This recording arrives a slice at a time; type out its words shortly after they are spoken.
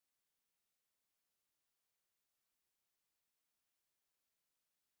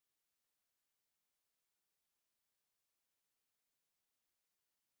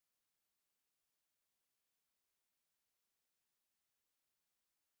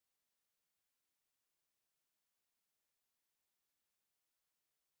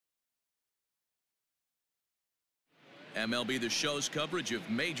MLB The Show's coverage of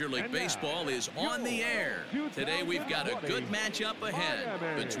Major League Baseball is on the air. Today we've got a good matchup ahead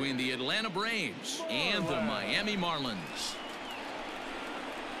between the Atlanta Braves and the Miami Marlins.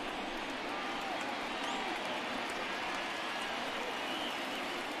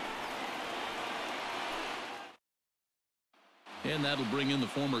 And that'll bring in the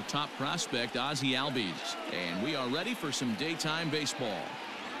former top prospect, Ozzie Albies. And we are ready for some daytime baseball.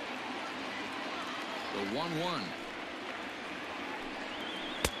 The 1-1.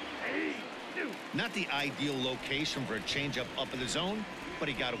 Not the ideal location for a changeup up in the zone, but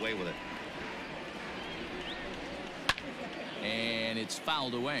he got away with it. And it's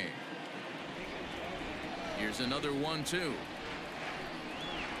fouled away. Here's another 1-2.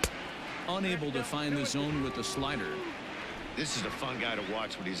 Unable to find the zone with the slider. This is a fun guy to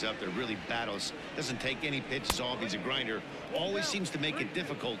watch when he's up there. Really battles. Doesn't take any pitches off. He's a grinder. Always seems to make it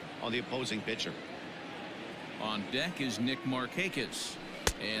difficult on the opposing pitcher. On deck is Nick Markakis.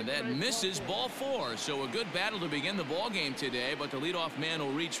 And that misses, ball 4. So a good battle to begin the ball game today, but the leadoff man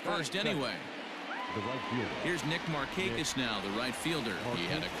will reach first anyway. Here's Nick Markakis now, the right fielder. He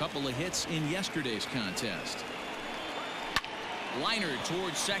had a couple of hits in yesterday's contest. Liner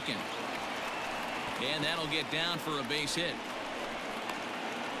towards second. And that'll get down for a base hit.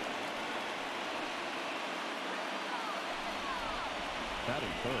 Batting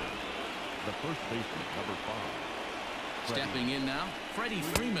third, the first baseman, number 5. Stepping in now, Freddie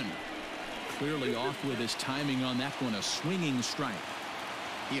Freeman. Clearly off with his timing on that one, a swinging strike.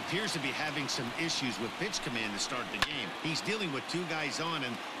 He appears to be having some issues with pitch command to start the game. He's dealing with 2 guys on,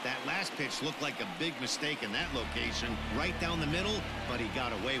 and that last pitch looked like a big mistake in that location, right down the middle, but he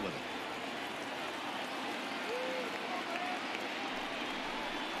got away with it.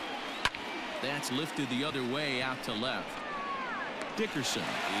 That's lifted the other way out to left. Dickerson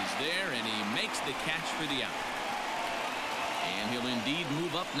is there, and he makes the catch for the out. And he'll indeed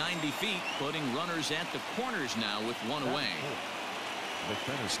move up 90 feet, putting runners at the corners now with 1 away.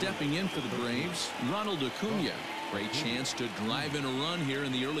 Stepping in for the Braves, Ronald Acuna. Great chance to drive in a run here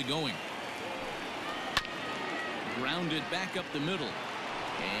in the early going. Grounded back up the middle.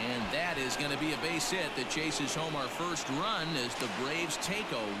 And that is going to be a base hit that chases home our first run as the Braves take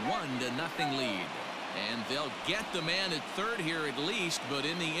a 1-0 lead. And they'll get the man at third here at least, but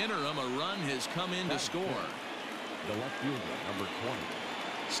in the interim, a run has come in to score. The left fielder, number 20.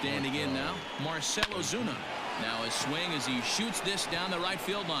 Standing in now, Marcell Ozuna. Now a swing as he shoots this down the right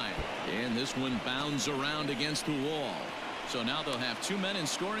field line. And this one bounds around against the wall. So now they'll have 2 men in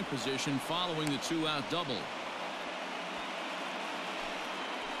scoring position following the 2-out double.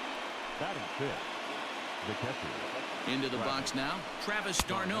 Batting fifth, the catcher. Into the box now, Travis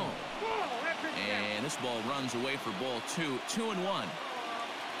d'Arnaud. And this ball runs away for ball 2, 2-1.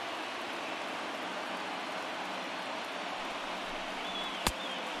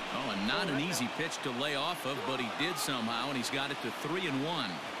 Oh, and not an easy pitch to lay off of, but he did somehow, and he's got it to 3-1.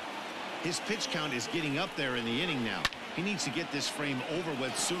 His pitch count is getting up there in the inning now. He needs to get this frame over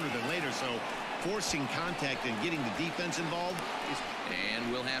with sooner than later, so forcing contact and getting the defense involved is...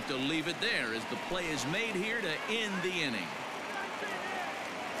 And we'll have to leave it there as the play is made here to end the inning.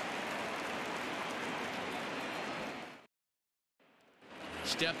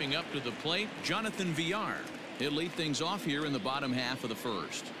 Stepping up to the plate, Jonathan Villar. He'll lead things off here in the bottom half of the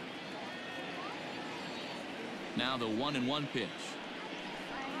first. Now the 1-1 pitch.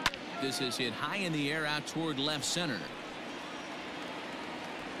 This is hit high in the air out toward left center.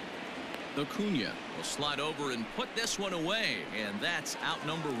 Acuna will slide over and put this one away, and that's out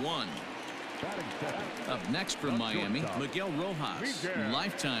number 1. Up next from Miami, Miguel Rojas.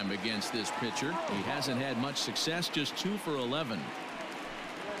 Lifetime against this pitcher. He hasn't had much success, just 2 for 11.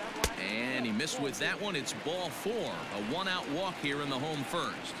 And he missed with that one. It's ball 4. A 1-out walk here in the home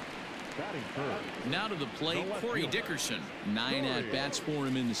first. Now to the plate, Corey Dickerson. 9 at-bats for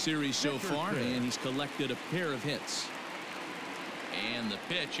him in the series so far, and he's collected a pair of hits. And the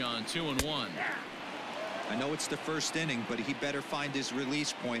pitch on 2-1. I know it's the first inning, but he better find his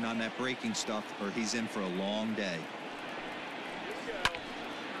release point on that breaking stuff, or he's in for a long day.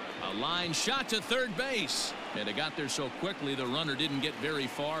 A line shot to third base. And it got there so quickly the runner didn't get very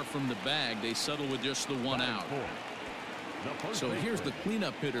far from the bag. They settled with just the 1 out. So here's the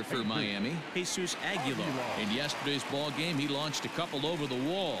cleanup hitter for Miami, Jesus Aguilar. In yesterday's ball game, he launched a couple over the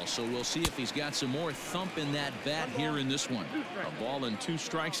wall, so we'll see if he's got some more thump in that bat here in this one. A ball and 2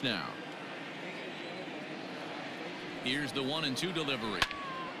 strikes now. Here's the 1-2 delivery.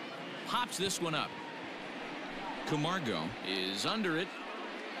 Pops this one up. Camargo is under it.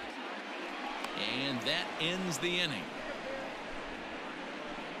 And that ends the inning.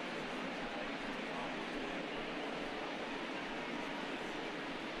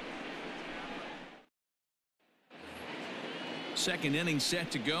 Second inning set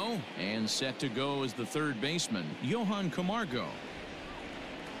to go, and set to go is the third baseman, Johan Camargo.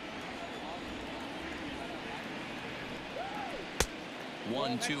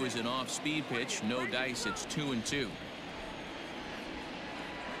 1-2 is an off-speed pitch. No dice. It's 2-2.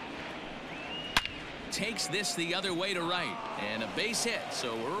 Takes this the other way to right, and a base hit,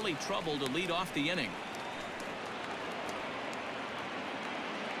 so early trouble to lead off the inning.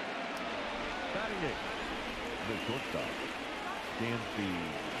 Batting eighth, the shortstop, Dansby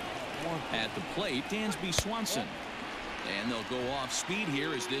Swanson. At the plate, Dansby Swanson. And they'll go off speed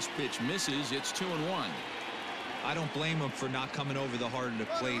here as this pitch misses. It's 2-1. I don't blame him for not coming over the heart of the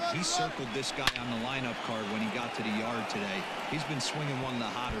plate. He circled this guy on the lineup card when he got to the yard today. He's been swinging one of the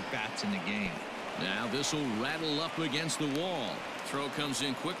hotter bats in the game. Now this will rattle up against the wall. Throw comes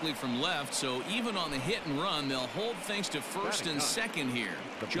in quickly from left, so even on the hit and run, they'll hold things to first and second here.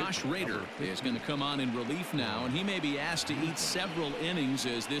 Josh Rader is going to come on in relief now, and he may be asked to eat several innings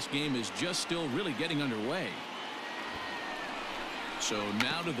as this game is just still really getting underway. So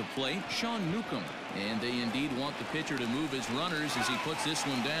now to the plate, Sean Newcomb. And they indeed want the pitcher to move his runners as he puts this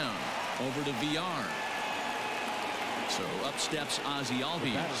one down. Over to VR. So up steps Ozzie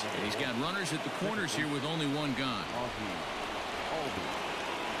Albies. He's got runners at the corners here with only one gone.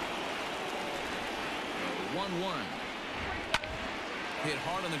 1-1. Hit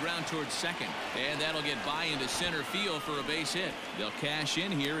hard on the ground towards second. And that'll get by into center field for a base hit. They'll cash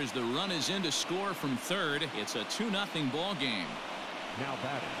in here as the run is in to score from third. It's a 2-0 ball game. Now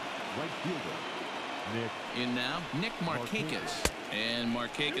batting, right fielder, Nick. In now, Nick Markakis. And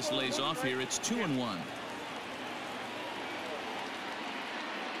Markakis lays off here. It's 2-1.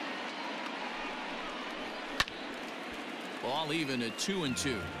 Ball even at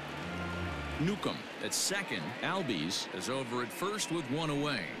 2-2. Newcomb at second. Albies is over at first with one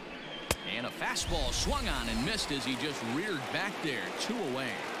away. And a fastball swung on and missed as he just reared back there. 2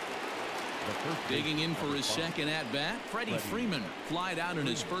 away. Digging in for his second at-bat, Freddie Freeman flied out in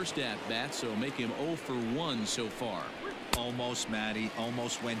his first at-bat, so make him 0 for 1 so far. Almost, Matty.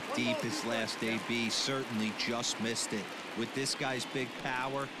 Almost went deep his last AB. Certainly just missed it. With this guy's big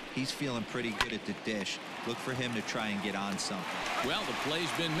power, he's feeling pretty good at the dish. Look for him to try and get on something. Well, the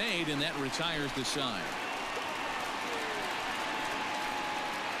play's been made, and that retires the side.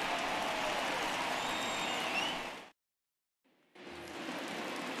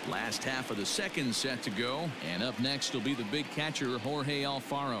 Last half of the second set to go, and up next will be the big catcher, Jorge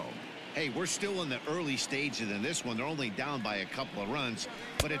Alfaro. Hey, we're still in the early stages in this one. They're only down by a couple of runs,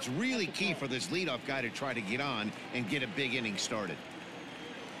 but it's really key for this leadoff guy to try to get on and get a big inning started.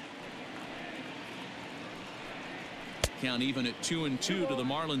 Count even at 2-2 to the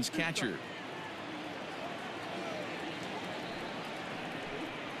Marlins catcher.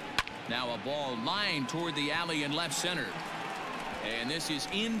 Now a ball lined toward the alley in left center. And this is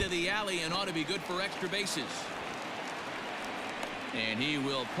into the alley and ought to be good for extra bases. And he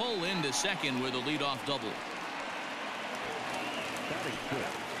will pull into second with a leadoff double. Batting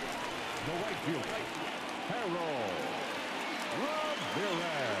fifth, the right fielder, Harold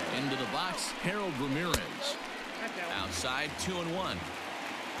Ramirez. Into the box, Harold Ramirez. Outside, 2-1.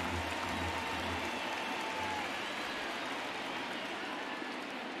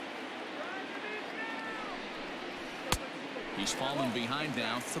 He's fallen behind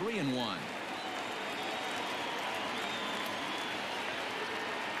now, 3-1.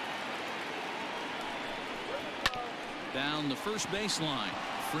 Down the first baseline.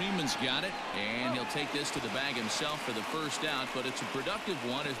 Freeman's got it, and he'll take this to the bag himself for the first out, but it's a productive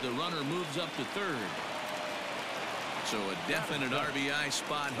one as the runner moves up to third. So a definite RBI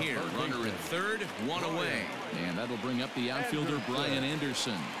spot here. Runner at third, one away. And that'll bring up the outfielder, Brian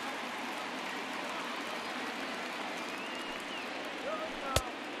Anderson.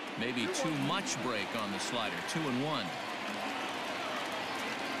 Maybe too much break on the slider. 2-1.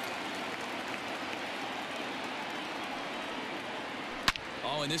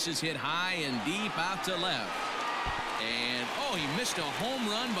 Oh, and this is hit high and deep out to left. And, oh, he missed a home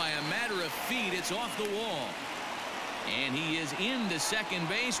run by a matter of feet. It's off the wall. And he is into second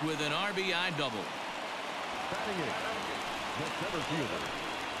base with an RBI double. Batting eighth, the center fielder,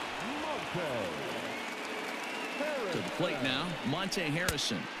 Monte. To the plate now, Monte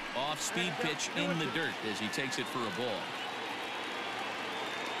Harrison. Off-speed pitch in the dirt as he takes it for a ball.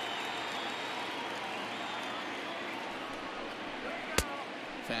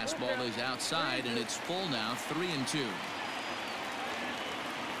 Fastball is outside, and it's full now, 3-2.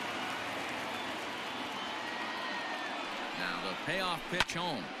 Now the payoff pitch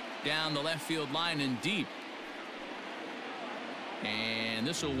home. Down the left field line and deep. And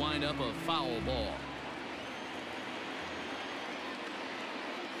this will wind up a foul ball.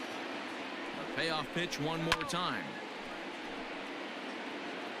 Payoff pitch one more time.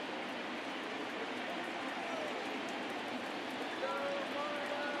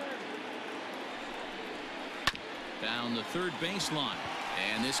 Down the third baseline.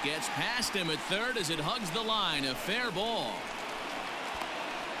 And this gets past him at third as it hugs the line. A fair ball.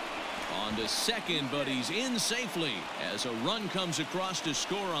 On to second, but he's in safely as a run comes across to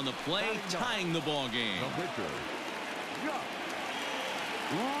score on the play, tying the ball game.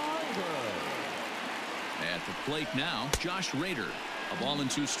 At the plate now, Josh Rader. A ball and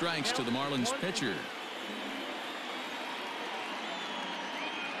 2 strikes to the Marlins pitcher.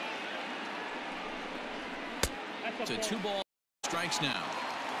 To 2 ball strikes now.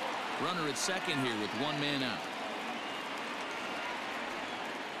 Runner at second here with 1 man out.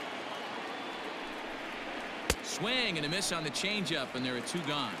 Swing and a miss on the changeup, and there are 2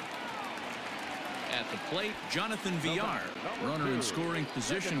 gone. At the plate, Jonathan Villar. Runner in scoring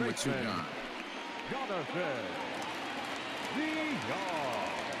position with 2 gone.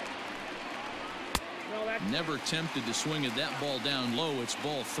 Never tempted to swing at that ball down low. It's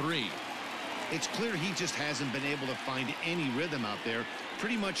ball 3. It's clear he just hasn't been able to find any rhythm out there.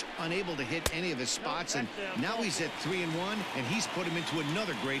 Pretty much unable to hit any of his spots, and now he's at 3-1, and he's put him into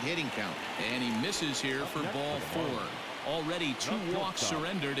another great hitting count. And he misses here for ball 4. Already 2 walks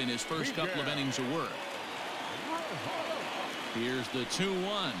surrendered in his first couple of innings of work. Here's the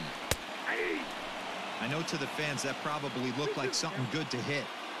 2-1. I know to the fans that probably looked like something good to hit,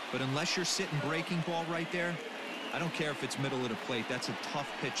 but unless you're sitting breaking ball right there, I don't care if it's middle of the plate. That's a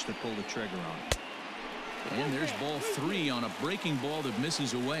tough pitch to pull the trigger on. And there's ball 3 on a breaking ball that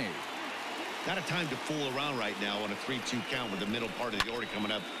misses away. Not a time to fool around right now on a 3-2 count with the middle part of the order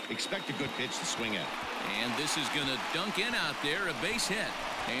coming up. Expect a good pitch to swing at. And this is going to dunk in out there, a base hit.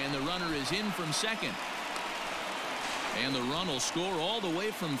 And the runner is in from second. And the run will score all the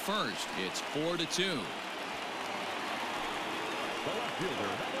way from first. It's 4-2. The left fielder,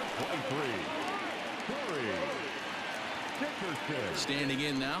 number 23, Corey Dickerson. Standing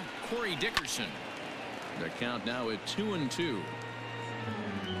in now, Corey Dickerson. The count now at 2-2.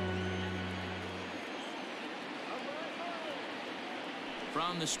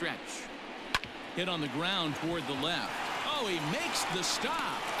 From the stretch. Hit on the ground toward the left. Oh, he makes the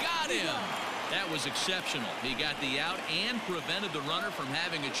stop. Got him. That was exceptional. He got the out and prevented the runner from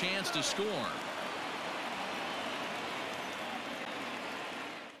having a chance to score.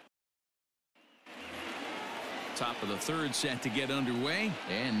 Top of the third set to get underway,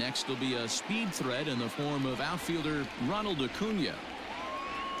 and next will be a speed threat in the form of outfielder Ronald Acuna.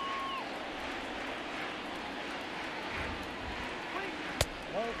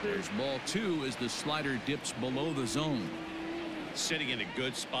 There's ball 2 as the slider dips below the zone. Sitting in a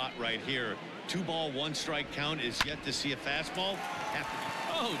good spot right here. 2 ball, 1 strike count is yet to see a fastball.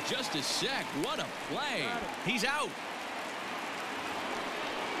 Oh, just a sec. What a play. He's out.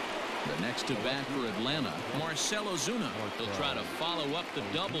 The next to bat for Atlanta, Marcell Ozuna. He'll try to follow up the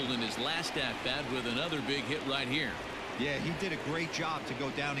double in his last at-bat with another big hit right here. Yeah, he did a great job to go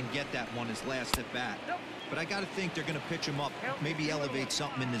down and get that one his last at-bat. But I got to think they're going to pitch him up, maybe elevate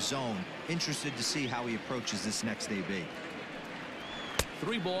something in the zone. Interested to see how he approaches this next AB.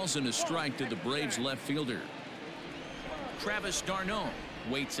 3 balls and a strike to the Braves left fielder. Travis d'Arnaud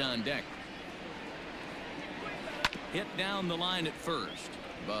waits on deck. Hit down the line at first,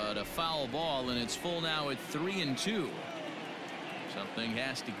 but a foul ball, and it's full now at 3-2. Something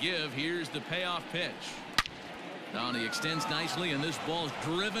has to give. Here's the payoff pitch. Now he extends nicely, and this ball's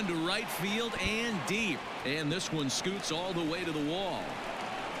driven to right field and deep. And this one scoots all the way to the wall.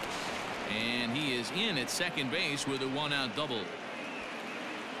 And he is in at second base with a 1-out double.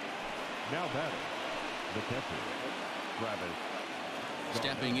 Now batting, the catcher, Travis.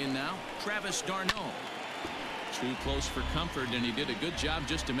 Stepping in now, Travis d'Arnaud. Too close for comfort, and he did a good job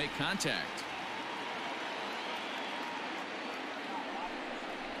just to make contact.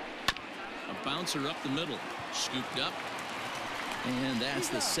 A bouncer up the middle, scooped up, and that's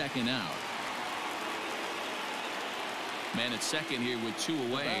the 2nd out. Man at second here with 2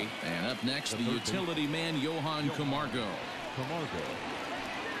 away, and up next the utility man Johan Camargo.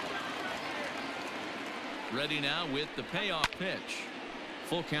 Ready now with the payoff pitch.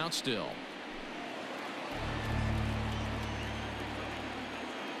 Full count still.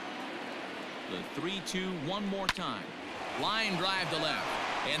 The 3-2 one more time. Line drive to left,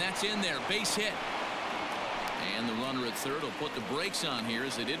 and that's in there. Base hit. And the runner at third will put the brakes on here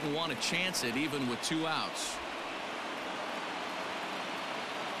as they didn't want to chance it even with 2 outs.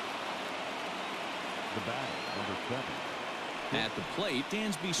 The batter, number 7. At the plate,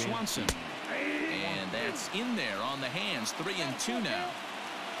 Dansby Swanson. And that's in there on the hands. 3-2 now.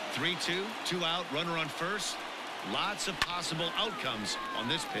 3-2, 2 out, runner on first. Lots of possible outcomes on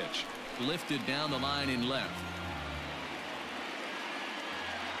this pitch. Lifted down the line in left.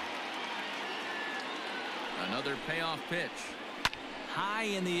 Another payoff pitch. High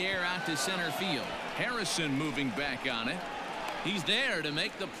in the air out to center field. Harrison moving back on it. He's there to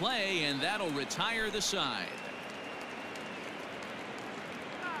make the play, and that'll retire the side.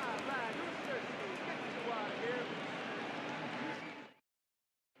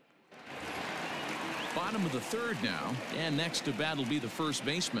 Bottom of the third now, and next to bat will be the first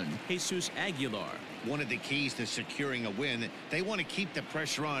baseman, Jesus Aguilar. One of the keys to securing a win, they want to keep the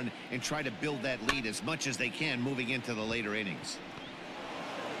pressure on and try to build that lead as much as they can moving into the later innings.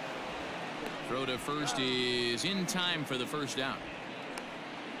 Throw to first is in time for the first out.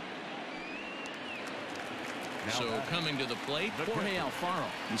 So coming to the plate, Jorge Alfaro.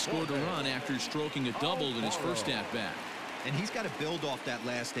 He scored a run after stroking a double in his first at-bat. And he's got to build off that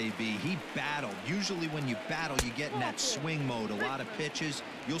last AB. He battled. Usually when you battle, you get in that swing mode. A lot of pitches,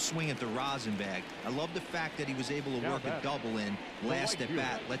 you'll swing at the rosin bag. I love the fact that he was able to work a double in last at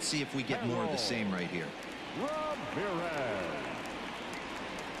bat. Let's see if we get more of the same right here.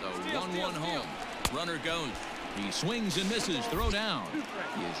 The 1-1 home. Runner goes. He swings and misses. Throw down.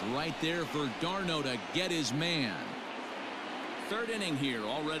 He is right there for Darno to get his man. Third inning here.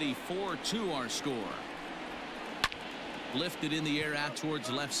 Already 4-2 our score. Lifted in the air out towards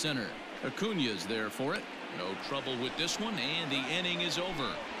left center. Acuna's there for it. No trouble with this one, and the inning is over.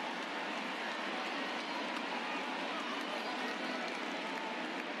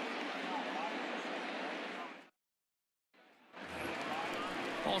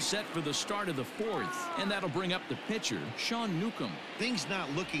 All set for the start of the fourth, and that'll bring up the pitcher, Sean Newcomb. Things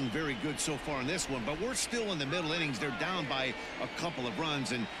not looking very good so far in this one, but we're still in the middle innings. They're down by a couple of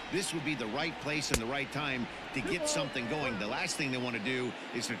runs, and this would be the right place and the right time to get something going. The last thing they want to do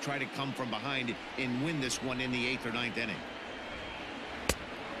is to try to come from behind and win this one in the 8th or 9th inning.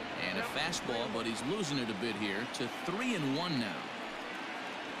 And a fastball, but he's losing it a bit here to 3-1 now.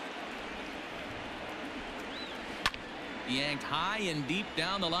 Yanked high and deep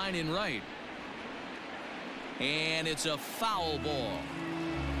down the line in right. And it's a foul ball.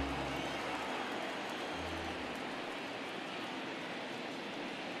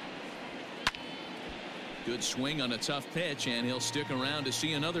 Good swing on a tough pitch, and he'll stick around to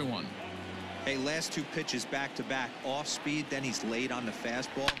see another one. Hey, last two pitches back-to-back off speed, then he's late on the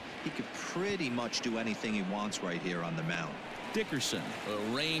fastball. He could pretty much do anything he wants right here on the mound. Dickerson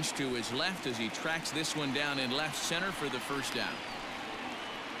arranged to his left as he tracks this one down in left center for the first out.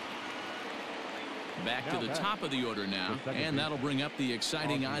 Back to the top of the order now, and that'll bring up the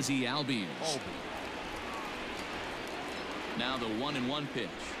exciting Ozzie Albies. Now the 1-1 pitch.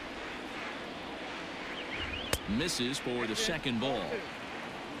 Misses for the second ball.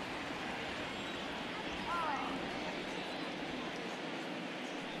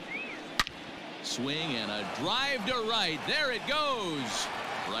 Swing and a drive to right. There it goes.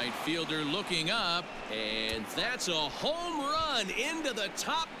 Right fielder looking up, and that's a home run into the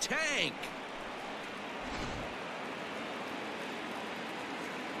top tank.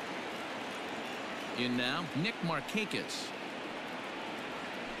 In now, Nick Markakis.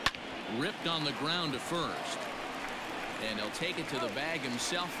 Ripped on the ground to first. And he'll take it to the bag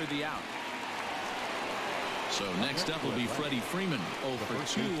himself for the out. So next up will be Freddie Freeman. 0 for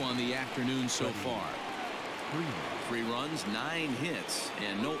 2 on the afternoon so far. 3 runs, 9 hits,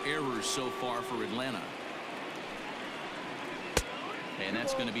 and no errors so far for Atlanta. And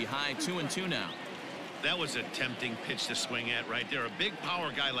that's going to be high 2-2 now. That was a tempting pitch to swing at right there. A big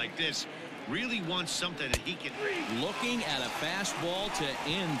power guy like this really wants something that he can. Looking at a fastball to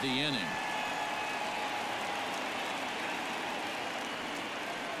end the inning.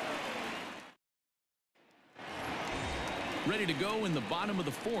 Ready to go in the bottom of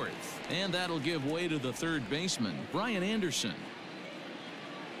the fourth, and that'll give way to the third baseman, Brian Anderson.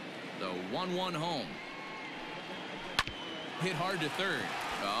 The 1-1 home. Hit hard to third.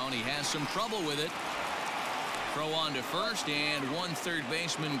 Oh, and he has some trouble with it. Throw on to first, and one third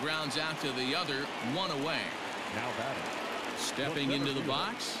baseman grounds out to the other, 1 away. Now batting. Stepping into the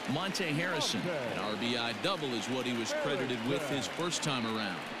box, Monte Harrison. An RBI double is what he was credited with his first time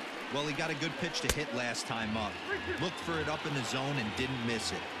around. Well, he got a good pitch to hit last time up. Looked for it up in the zone and didn't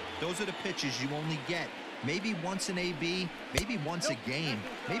miss it. Those are the pitches you only get maybe once an AB, maybe once a game,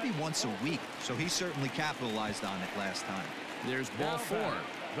 maybe once a week. So he certainly capitalized on it last time. There's ball 4.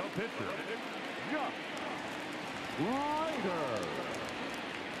 The pitcher, Ryder.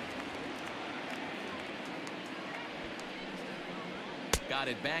 Got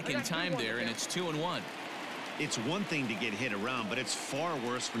it back in time there, and it's 2-1. It's one thing to get hit around, but it's far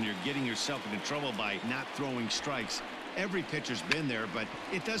worse when you're getting yourself into trouble by not throwing strikes. Every pitcher's been there, but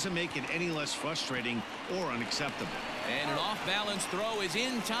it doesn't make it any less frustrating or unacceptable. And an off-balance throw is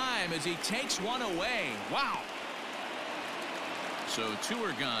in time as he takes one away. Wow. So 2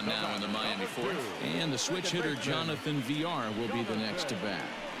 are gone now in the Miami fourth. And the switch hitter Jonathan VR will be the next to bat.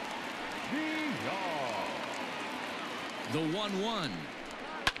 The 1-1.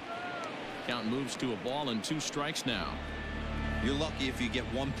 Count moves to a ball and 2 strikes now. You're lucky if you get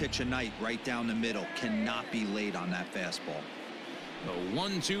 1 pitch a night right down the middle. Cannot be late on that fastball. The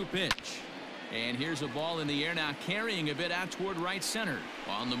 1-2 pitch. And here's a ball in the air now, carrying a bit out toward right center.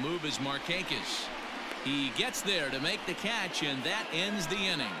 On the move is Markakis. He gets there to make the catch, and that ends the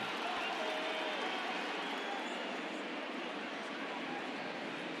inning.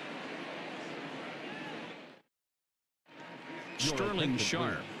 Sterling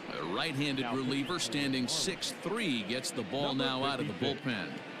Sharp, a right-handed reliever standing 6'3", gets the ball now out of the bullpen.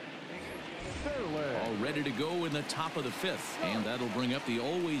 All ready to go in the top of the 5th, and that'll bring up the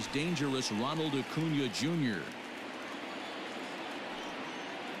always dangerous Ronald Acuna Jr.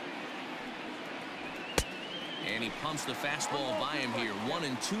 And he pumps the fastball by him here.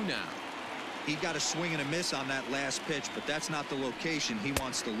 1-2 now. He got a swing and a miss on that last pitch, but that's not the location he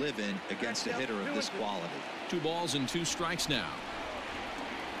wants to live in against a hitter of this quality. 2 balls and 2 strikes now.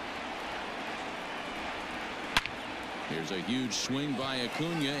 Here's a huge swing by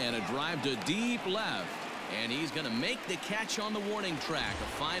Acuna and a drive to deep left. And he's going to make the catch on the warning track. A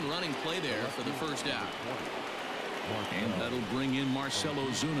fine running play there for the first out. And that'll bring in Marcell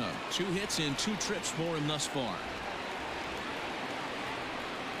Ozuna. 2 hits and 2 trips for him thus far.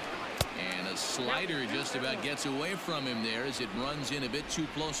 And a slider just about gets away from him there as it runs in a bit too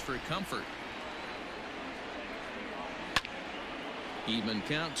close for comfort. Even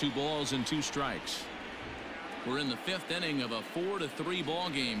count, 2 balls and 2 strikes. We're in the 5th inning of a 4-3 ball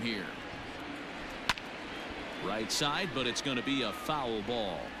game here. Right side, but it's going to be a foul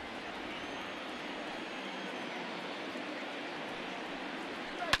ball.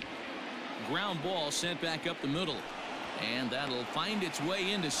 Ground ball sent back up the middle. And that'll find its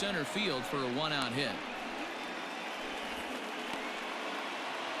way into center field for a 1-out hit.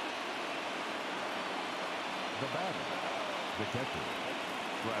 The batter, the catcher,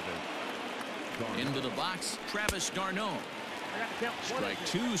 Travis. Into the box, Travis d'Arnaud. Strike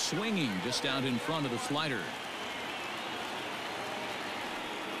 2 swinging just out in front of the slider.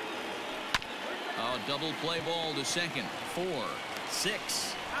 A double play ball to second. 4,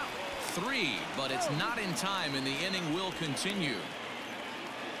 6, 3, but it's not in time, and the inning will continue.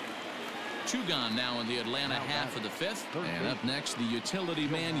 2 gone now in the Atlanta half of the 5th. And up next, the utility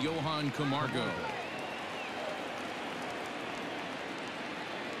man, Johan Camargo.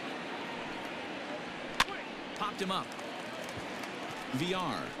 Popped him up.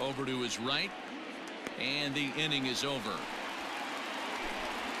 VR over to his right, and the inning is over.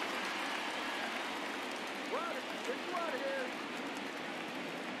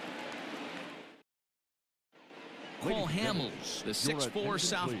 Cole Hamels, the 6'4"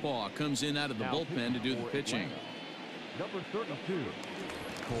 southpaw, comes in out of the bullpen to do the pitching. Number 32,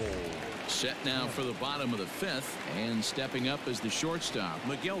 Cole. Set now for the bottom of the 5th, and stepping up as the shortstop,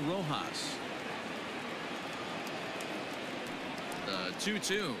 Miguel Rojas. The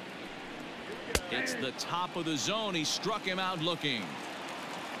 2-2. It's the top of the zone. He struck him out looking.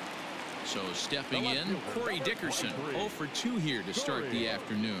 So stepping in, Corey Dickerson, 0 for 2 here to start the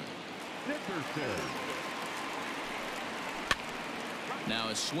afternoon. Now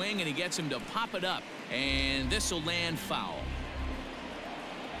a swing, and he gets him to pop it up, and this will land foul.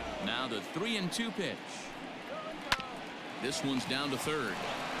 Now the 3-2 pitch. This one's down to third.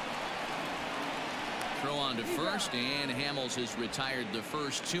 Throw on to first, and Hamels has retired the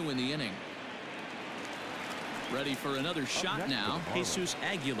first 2 in the inning. Ready for another shot now, Jesus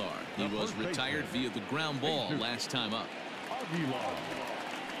Aguilar. He was retired via the ground ball last time up.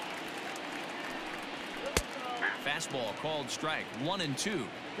 Fastball called strike. 1-2.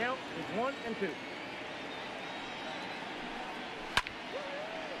 Count is 1-2.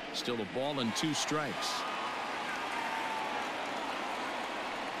 Still a ball and 2 strikes.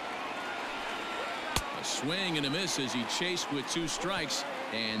 A swing and a miss as he chased with 2 strikes,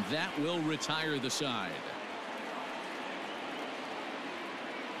 and that will retire the side.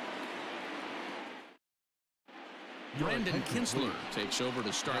 Brandon Kinsler takes over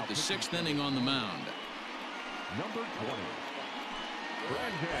to start the 6th inning on the mound. Number 20,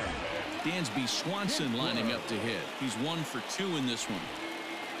 Brandon Dansby Swanson lining up to hit. He's 1 for 2 in this one.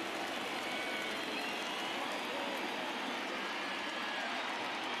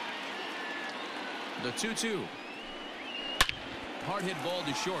 The 2-2. Hard hit ball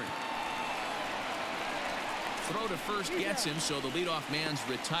to short. Throw to first gets him, so the leadoff man's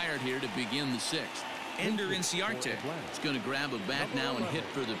retired here to begin the 6th. Ender Inciarte is going to grab a bat now and hit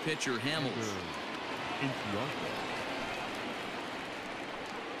for the pitcher, Hamels.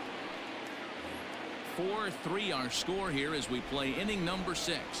 4-3 our score here as we play inning number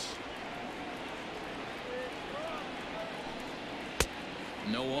 6.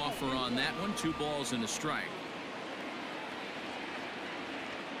 No offer on that one. 2 balls and a strike.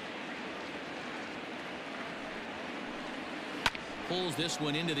 Pulls this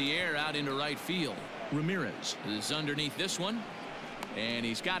one into the air out into right field. Ramirez is underneath this one, and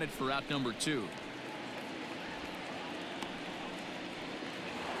he's got it for out number 2.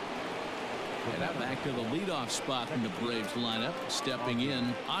 And now back to the leadoff spot in the Braves lineup. Stepping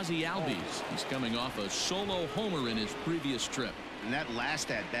in, Ozzie Albies. He's coming off a solo homer in his previous trip. And that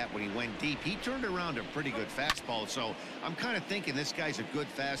last at bat when he went deep, he turned around a pretty good fastball. So I'm kind of thinking this guy's a good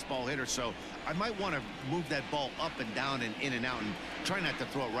fastball hitter. So I might want to move that ball up and down and in and out and try not to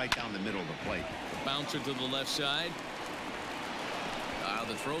throw it right down the middle of the plate. Bouncer to the left side.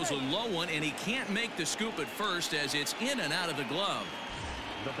 The throw's a low one, and he can't make the scoop at first as it's in and out of the glove.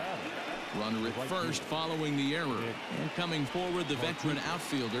 Runner at first following the error. And coming forward, the veteran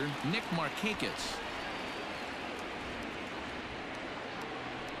outfielder, Nick Markakis.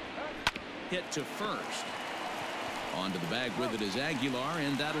 Hit to first. Onto the bag with it is Aguilar,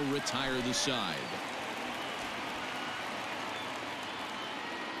 and that'll retire the side.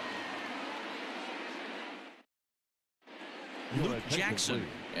 Luke Jackson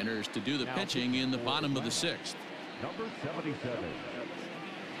enters to do the pitching in the bottom of the 6th. Number 77.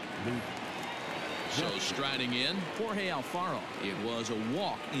 So striding in, Jorge Alfaro. It was a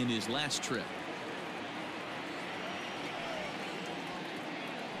walk in his last trip.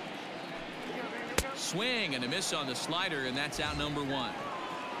 Swing and a miss on the slider, and that's out number 1.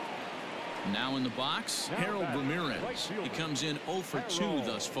 Now in the box, Harold Ramirez. He comes in 0 for 2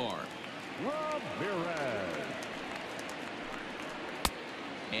 thus far. Ramirez.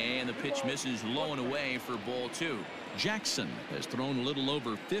 And the pitch misses low and away for ball 2. Jackson has thrown a little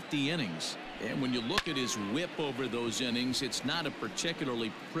over 50 innings. And when you look at his whip over those innings, it's not a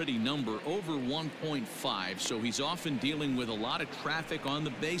particularly pretty number, over 1.5. So he's often dealing with a lot of traffic on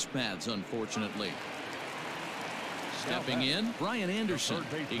the base paths, unfortunately. Stepping in, Brian Anderson.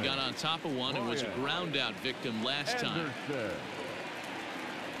 He got on top of one and was a ground out victim last time.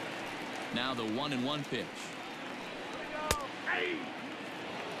 Now the 1-1 pitch.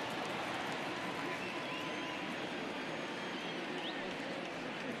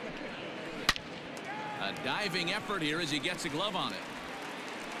 A diving effort here as he gets a glove on it.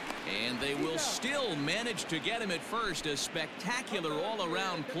 And they will still manage to get him at first. A spectacular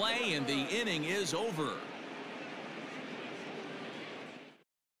all-around play, and the inning is over.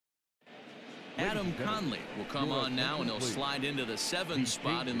 Adam Conley will come on now, and he'll slide into the 7th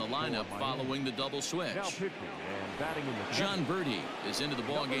spot in the lineup following the double switch. John Birdie is into the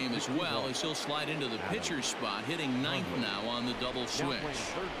ball game as well, as he'll slide into the pitcher's spot, hitting 9th now on the double switch.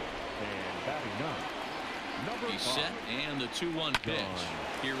 He's set, and the 2-1 pitch.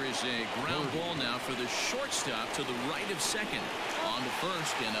 Here is a ground ball now for the shortstop to the right of second. On to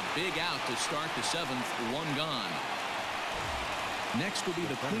first, and a big out to start the 7th, 1 gone. Next will be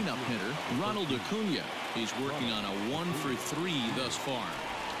the cleanup hitter, Ronald Acuna. He's working on a 1 for 3 thus far.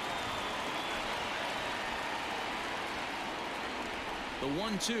 The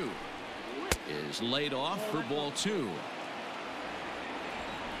 1-2 is laid off for ball 2.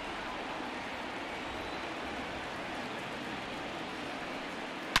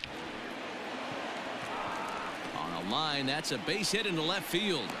 On a line, that's a base hit into left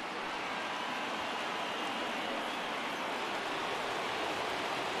field.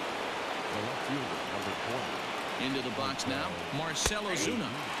 Into the box now, Marcell Ozuna.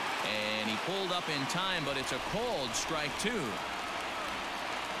 And he pulled up in time, but it's a called strike 2.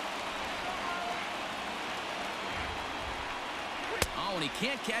 Oh, and he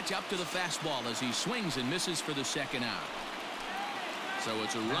can't catch up to the fastball as he swings and misses for the 2nd out. So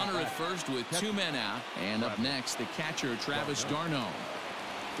it's a runner at first with 2 men out. And up next, the catcher, Travis d'Arnaud.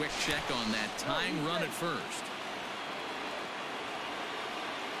 Quick check on that tying run at first.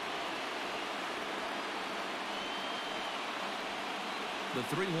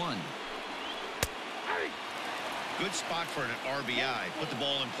 The 3-1. Good spot for an RBI. Put the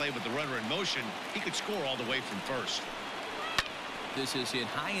ball in play with the runner in motion. He could score all the way from first. This is hit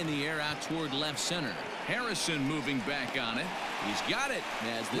high in the air out toward left center. Harrison moving back on it. He's got it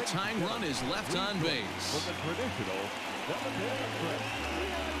as the tying run is left on base.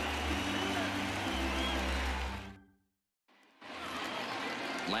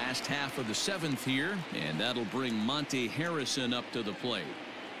 Last half of the 7th here, and that'll bring Monte Harrison up to the plate.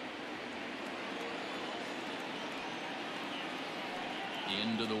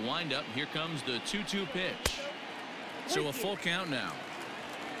 Into the windup. Here comes the 2-2 pitch. So a full count now.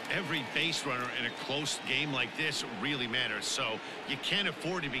 Every base runner in a close game like this really matters, so you can't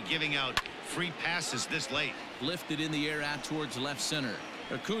afford to be giving out free passes this late. Lifted in the air out towards left center.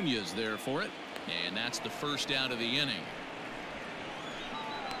 Acuna's there for it, and that's the first out of the inning.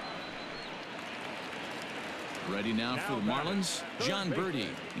 Ready now for the Marlins, John Birdie.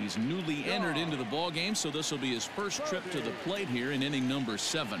 He's newly entered into the ball game, so this will be his first trip to the plate here in inning number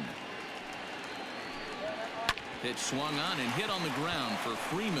 7. Pitch swung on and hit on the ground for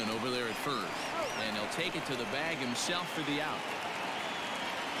Freeman over there at first, and he'll take it to the bag himself for the out.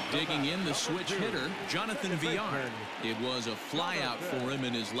 Digging in the switch hitter, Jonathan Villar. It was a flyout for him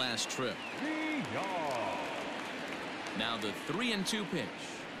in his last trip. Now the 3-2 pitch.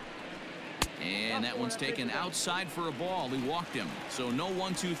 And that one's taken outside for a ball. He walked him. So no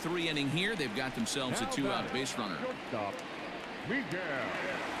 1-2-3 inning here. They've got themselves a 2-out base runner.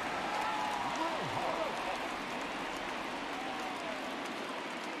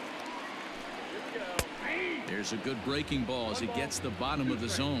 There's a good breaking ball as he gets the bottom of the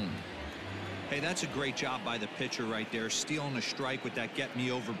zone. Hey, that's a great job by the pitcher right there, stealing a strike with that get me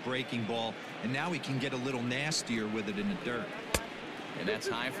over breaking ball, and now he can get a little nastier with it in the dirt. And that's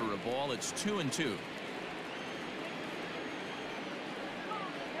high for a ball. It's 2-2.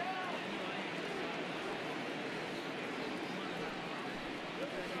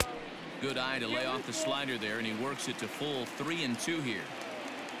 Good eye to lay off the slider there, and he works it to full 3-2 here.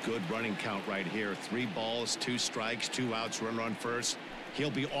 Good running count right here. 3 balls, 2 strikes, 2 outs, runner on first.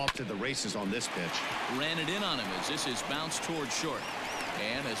 He'll be off to the races on this pitch. Ran it in on him as this is bounced towards short.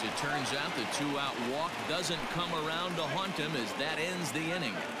 And as it turns out, the 2-out walk doesn't come around to haunt him as that ends the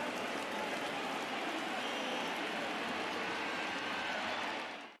inning.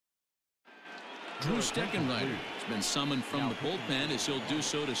 Drew Steckenrider has been summoned from the bullpen as he'll do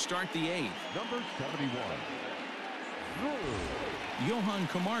so to start the 8th. Number 71. Johan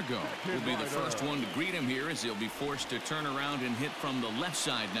Camargo will be the first one to greet him here as he'll be forced to turn around and hit from the left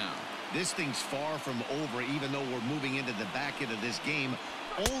side now. This thing's far from over, even though we're moving into the back end of this game.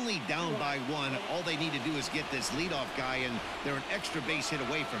 Only down by 1. All they need to do is get this leadoff guy, and they're an extra base hit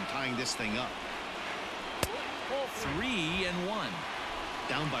away from tying this thing up. 3-1.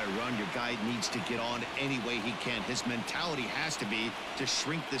 Down by a run, your guy needs to get on any way he can. His mentality has to be to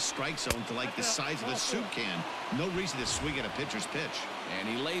shrink this strike zone to like the size of a soup can. No reason to swing at a pitcher's pitch. And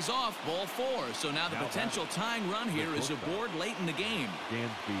he lays off ball 4. So now the potential tying run here is aboard late in the game.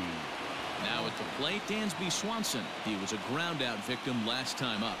 Now at the plate, Dansby Swanson. He was a ground-out victim last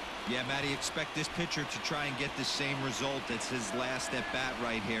time up. Yeah, Matty, expect this pitcher to try and get the same result as his last at-bat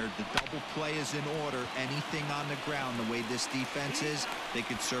right here. The double play is in order. Anything on the ground, the way this defense is, they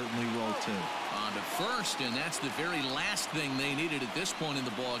could certainly roll too. On to first, and that's the very last thing they needed at this point in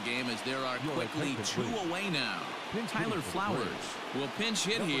the ball game, as there are quickly 2 away now. Tyler Flowers will pinch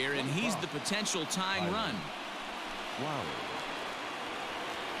hit here, and he's the potential tying run.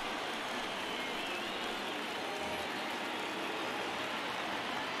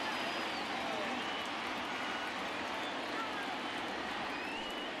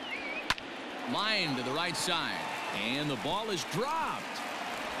 Line to the right side, and the ball is dropped.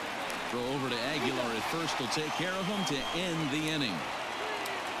 Throw over to Aguilar at first. Will take care of him to end the inning.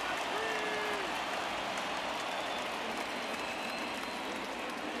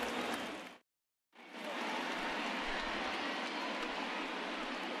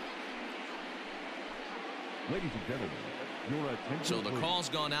 Ladies and gentlemen, your attention. So the call's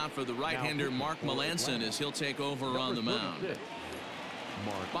gone out for the right-hander Mark Melanson as he'll take over on the mound.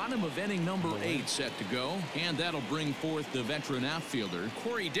 Bottom of inning number 8 set to go, and that'll bring forth the veteran outfielder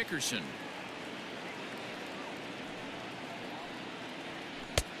Corey Dickerson.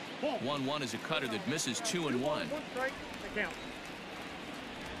 1-1 is a cutter that misses 2-1.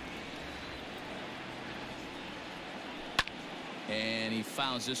 And he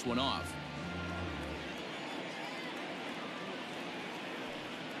fouls this one off.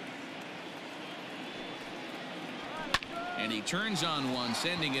 And he turns on one,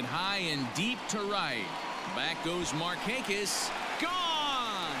 sending it high and deep to right. Back goes Markakis.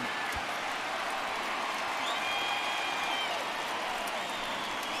 Gone!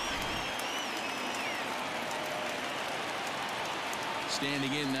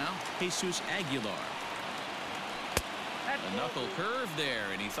 Standing in now, Jesus Aguilar. A knuckle curve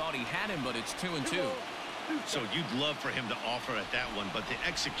there, and he thought he had him, but it's 2-2. So you'd love for him to offer at that one, but the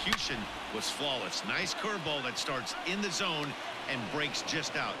execution was flawless. Nice curveball that starts in the zone and breaks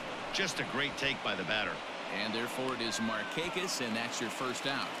just out. Just a great take by the batter. And therefore it is Markakis, and that's your first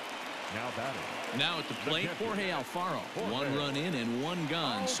out. Now batting. Now at the plate, Jorge Alfaro. 1 run in and 1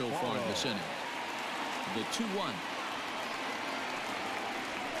 gone so far in this inning. The 2-1.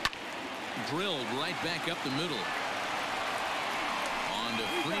 Drilled right back up the middle. On to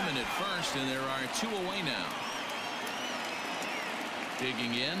Freeman at first, and there are 2 away now.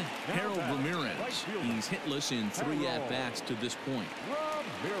 Digging in, Harold Ramirez. He's hitless in 3 at-bats to this point.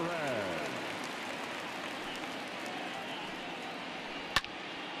 Ramirez.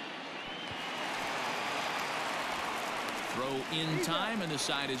 Throw in time, and the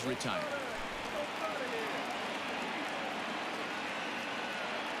side is retired.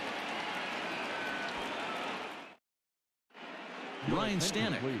 Brian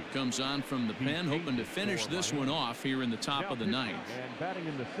Stanek comes on from the pen, hoping to finish this one off here in the top of the 9th. And batting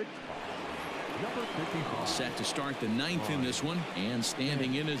in the 6th, number 55. Set to start the 9th in this one, and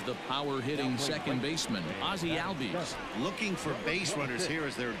standing in is the power-hitting second baseman, Ozzie Albies. Looking for base runners here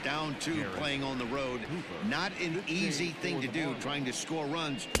as they're down 2 playing on the road. Not an easy thing to do, trying to score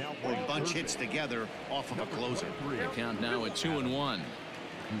runs or bunch hits together off of a closer. The count now at 2-1.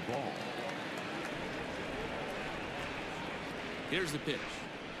 Here's the pitch.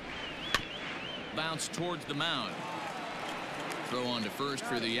 Bounce towards the mound. Throw on to first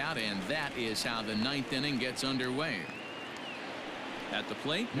for the out, and that is how the 9th inning gets underway. At the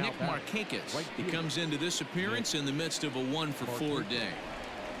plate, Nick Markakis. He comes into this appearance in the midst of a 1-for-4 day.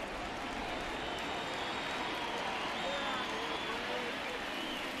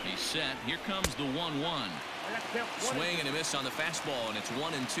 He's set. Here comes the 1-1. Swing and a miss on the fastball, and it's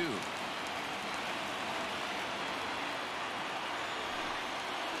 1-2.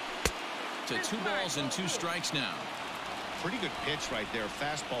 To 2 balls and 2 strikes now. Pretty good pitch right there.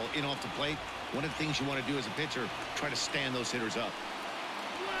 Fastball in off the plate. One of the things you want to do as a pitcher, try to stand those hitters up.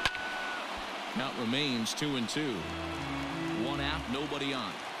 Count remains 2-2. 1 out, nobody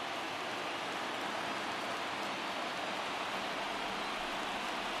on.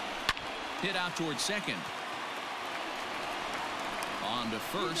 Hit out towards second. On to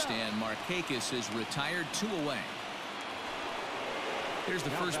first, and Markakis is retired, 2 away. Here's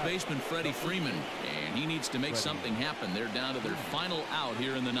the first baseman, Freddie Freeman, and he needs to make something happen. They're down to their final out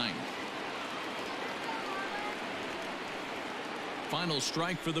here in the 9th. Final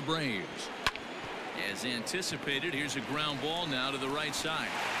strike for the Braves. As anticipated, here's a ground ball now to the right side.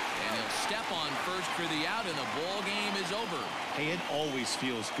 And he'll step on first for the out, and the ball game is over. Hey, it always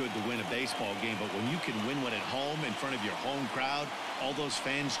feels good to win a baseball game, but when you can win one at home in front of your home crowd, all those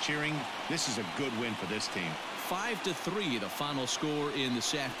fans cheering, this is a good win for this team. 5-3 the final score in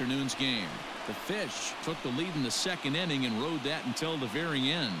this afternoon's game. The Fish took the lead in the 2nd inning and rode that until the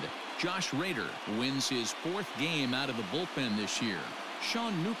very end. Josh Rader wins his 4th game out of the bullpen this year.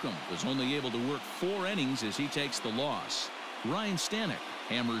 Sean Newcomb was only able to work 4 innings as he takes the loss. Ryan Stanek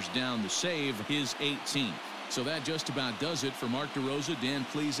hammers down the save, his 18th. So that just about does it for Mark DeRosa, Dan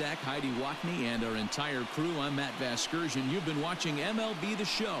Plesac, Heidi Watney, and our entire crew. I'm Matt Vasgersian. You've been watching MLB The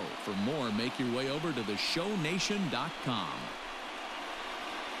Show. For more, make your way over to theshownation.com.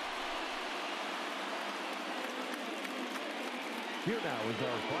 Here now is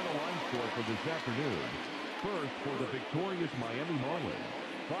our final line score for this afternoon. First, for the victorious Miami Marlins.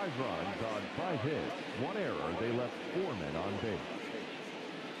 5 runs on 5 hits. 1 error. They left 4 men on base.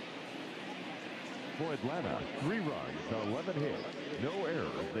 For Atlanta, 3 runs, 11 hits, no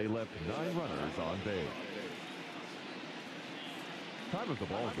errors. They left 9 runners on base. Time of the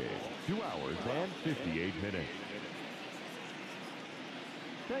ball game, 2 hours and 58 minutes.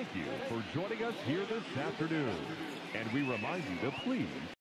 Thank you for joining us here this afternoon. And we remind you to please